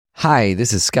Hi,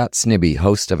 this is Scott Snibbe,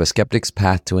 host of A Skeptic's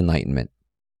Path to Enlightenment.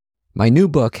 My new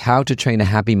book, How to Train a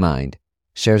Happy Mind,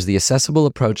 shares the accessible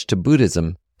approach to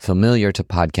Buddhism familiar to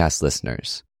podcast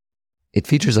listeners. It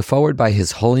features a foreword by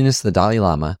His Holiness the Dalai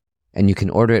Lama, and you can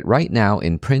order it right now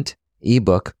in print,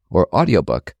 ebook, or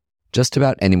audiobook, just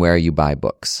about anywhere you buy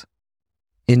books.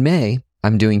 In May,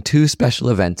 I'm doing 2 special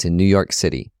events in New York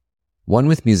City, one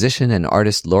with musician and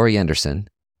artist Laurie Anderson,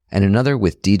 and another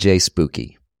with DJ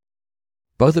Spooky.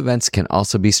 Both events can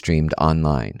also be streamed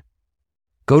online.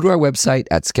 Go to our website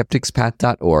at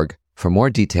skepticspath.org for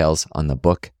more details on the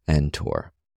book and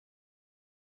tour.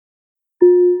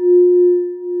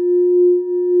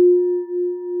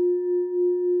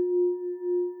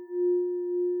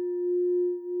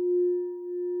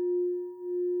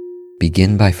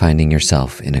 Begin by finding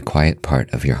yourself in a quiet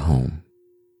part of your home.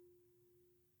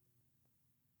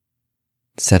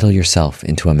 Settle yourself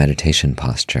into a meditation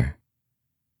posture,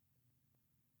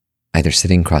 either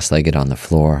sitting cross-legged on the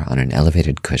floor on an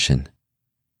elevated cushion,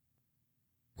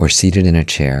 or seated in a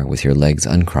chair with your legs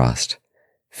uncrossed,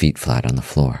 feet flat on the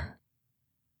floor.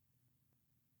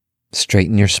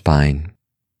 Straighten your spine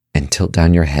and tilt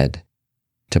down your head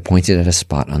to point it at a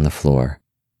spot on the floor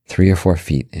 3 or 4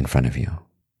 feet in front of you.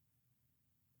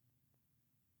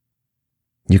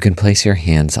 You can place your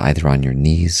hands either on your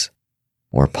knees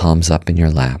or palms up in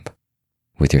your lap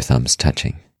with your thumbs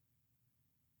touching.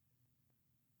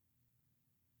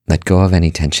 Let go of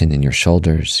any tension in your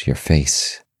shoulders, your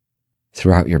face,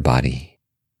 throughout your body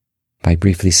by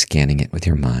briefly scanning it with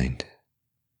your mind.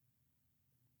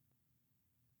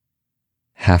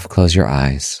 Half close your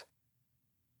eyes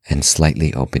and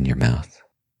slightly open your mouth.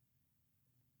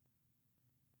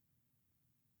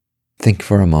 Think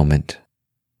for a moment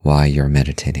why you're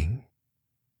meditating.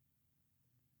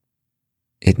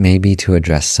 It may be to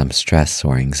address some stress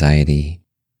or anxiety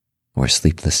or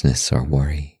sleeplessness or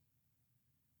worry.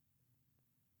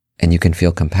 And you can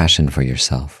feel compassion for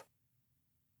yourself,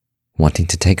 wanting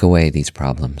to take away these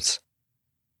problems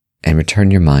and return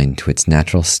your mind to its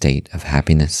natural state of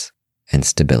happiness and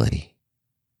stability.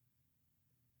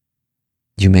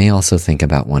 You may also think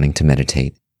about wanting to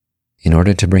meditate in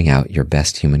order to bring out your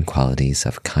best human qualities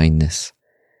of kindness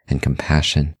and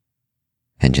compassion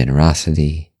and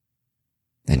generosity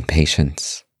and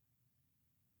patience,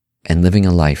 and living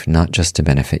a life not just to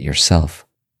benefit yourself,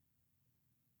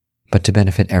 but to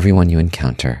benefit everyone you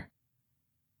encounter,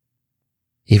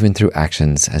 even through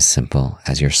actions as simple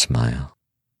as your smile.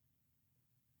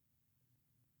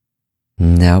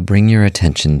 Now bring your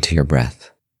attention to your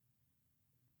breath.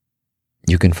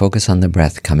 You can focus on the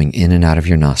breath coming in and out of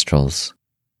your nostrils,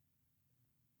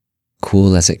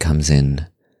 cool as it comes in,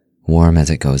 warm as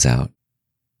it goes out.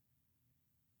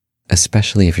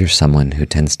 Especially if you're someone who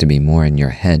tends to be more in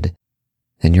your head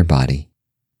than your body,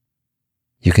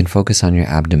 you can focus on your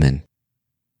abdomen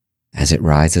as it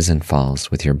rises and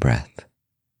falls with your breath.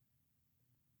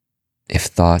 If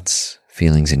thoughts,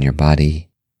 feelings in your body,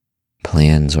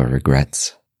 plans or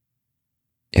regrets,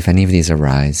 if any of these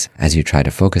arise as you try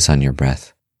to focus on your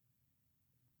breath,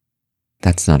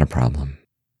 that's not a problem.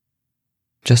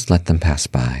 Just let them pass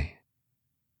by.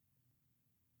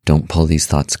 Don't pull these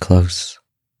thoughts close,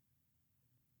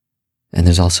 and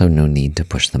there's also no need to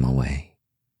push them away.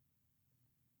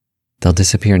 They'll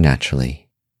disappear naturally,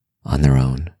 on their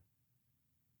own,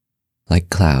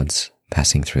 like clouds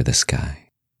passing through the sky.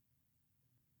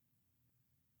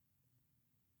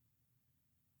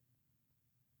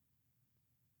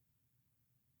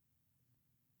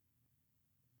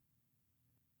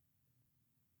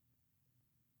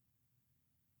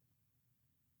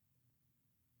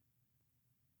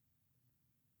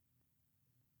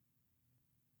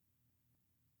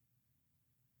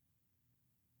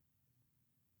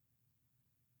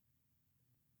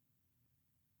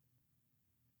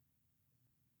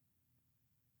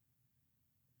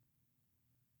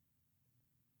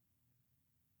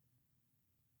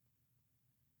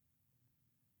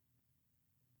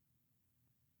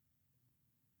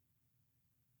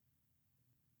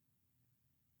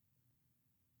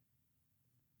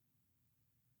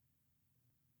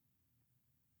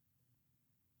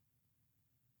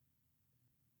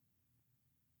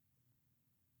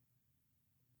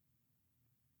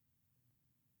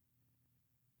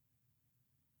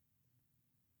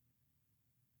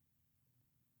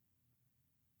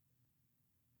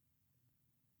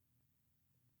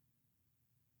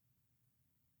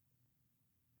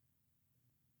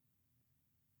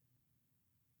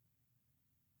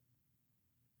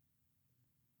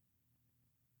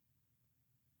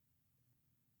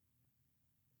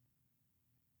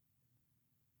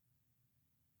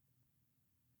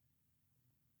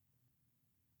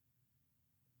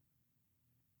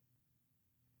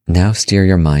 Now steer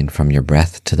your mind from your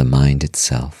breath to the mind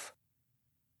itself.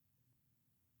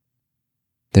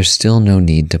 There's still no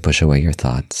need to push away your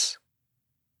thoughts,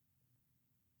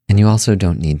 and you also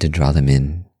don't need to draw them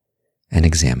in and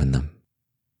examine them.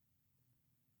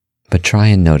 But try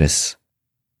and notice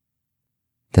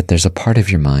that there's a part of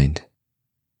your mind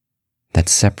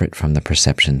that's separate from the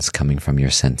perceptions coming from your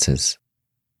senses,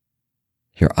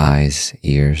 your eyes,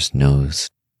 ears, nose,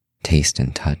 taste,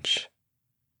 and touch.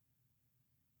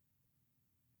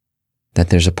 That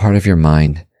there's a part of your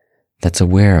mind that's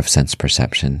aware of sense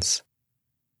perceptions,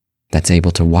 that's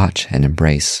able to watch and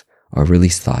embrace or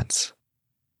release thoughts,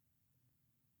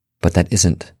 but that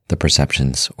isn't the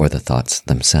perceptions or the thoughts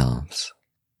themselves.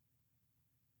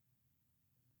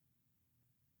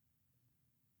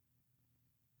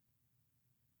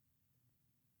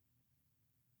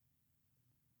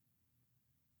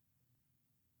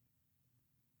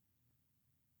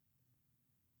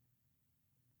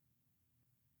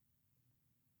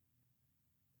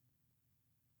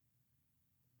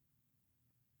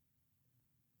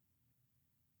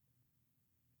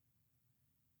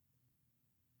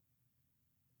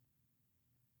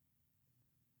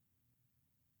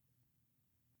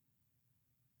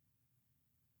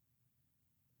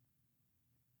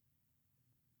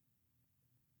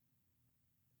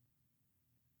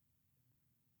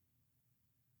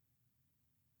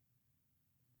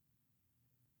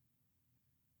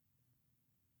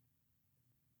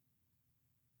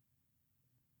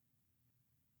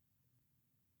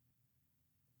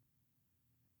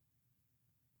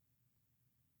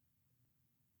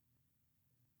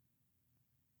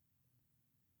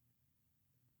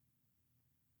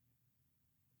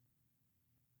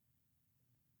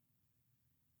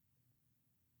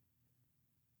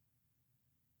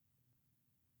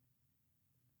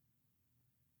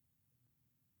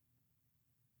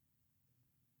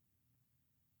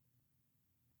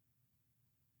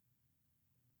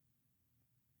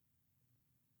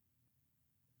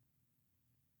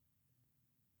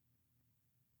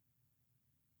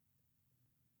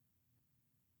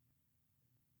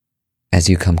 As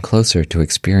you come closer to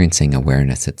experiencing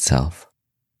awareness itself,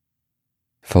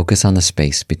 focus on the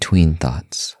space between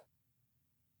thoughts.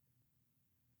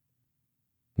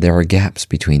 There are gaps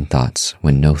between thoughts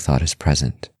when no thought is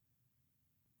present,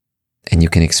 and you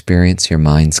can experience your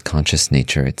mind's conscious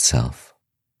nature itself.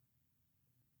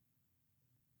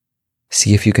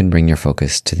 See if you can bring your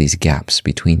focus to these gaps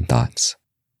between thoughts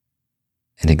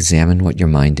and examine what your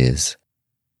mind is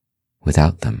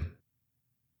without them.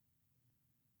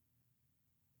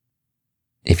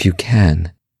 If you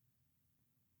can,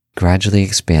 gradually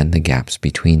expand the gaps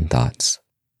between thoughts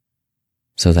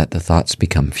so that the thoughts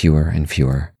become fewer and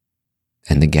fewer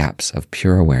and the gaps of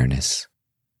pure awareness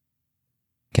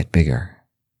get bigger.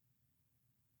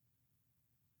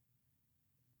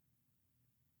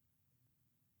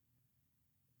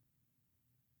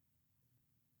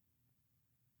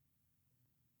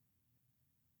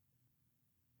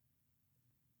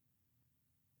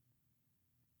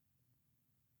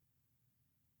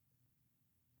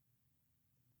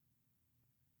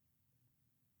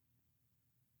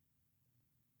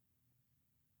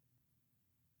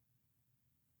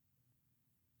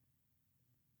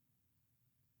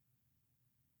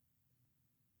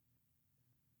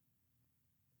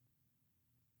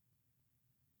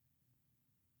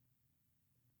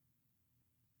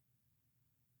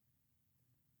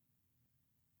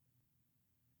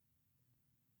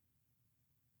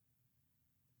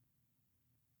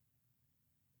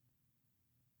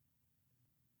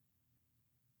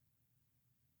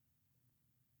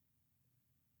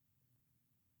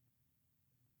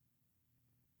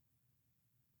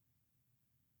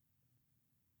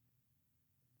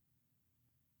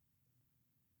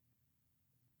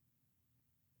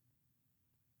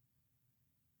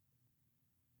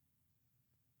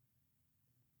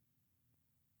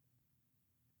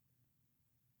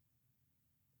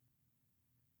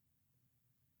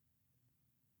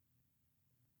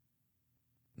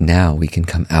 Now we can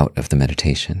come out of the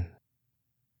meditation.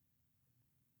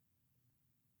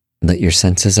 Let your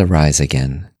senses arise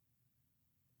again,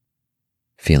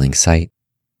 feeling sight,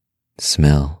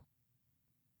 smell,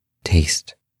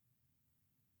 taste,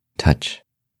 touch,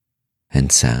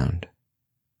 and sound.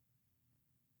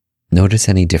 Notice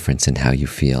any difference in how you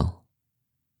feel.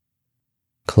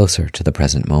 Closer to the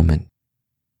present moment,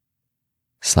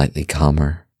 slightly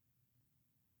calmer,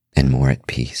 and more at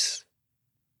peace.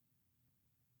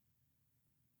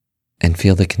 And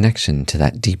feel the connection to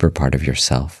that deeper part of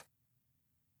yourself,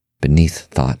 beneath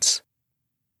thoughts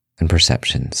and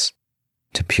perceptions,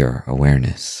 to pure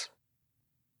awareness.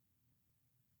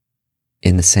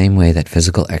 In the same way that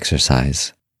physical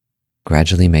exercise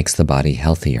gradually makes the body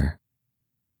healthier,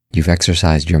 you've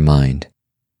exercised your mind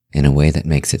in a way that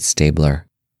makes it stabler,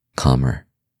 calmer,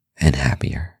 and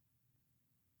happier.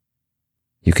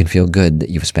 You can feel good that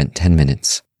you've spent 10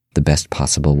 minutes the best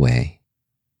possible way,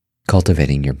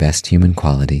 cultivating your best human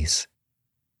qualities,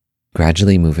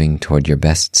 gradually moving toward your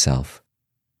best self,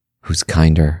 who's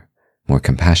kinder, more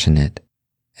compassionate,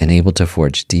 and able to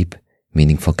forge deep,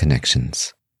 meaningful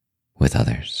connections with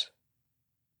others.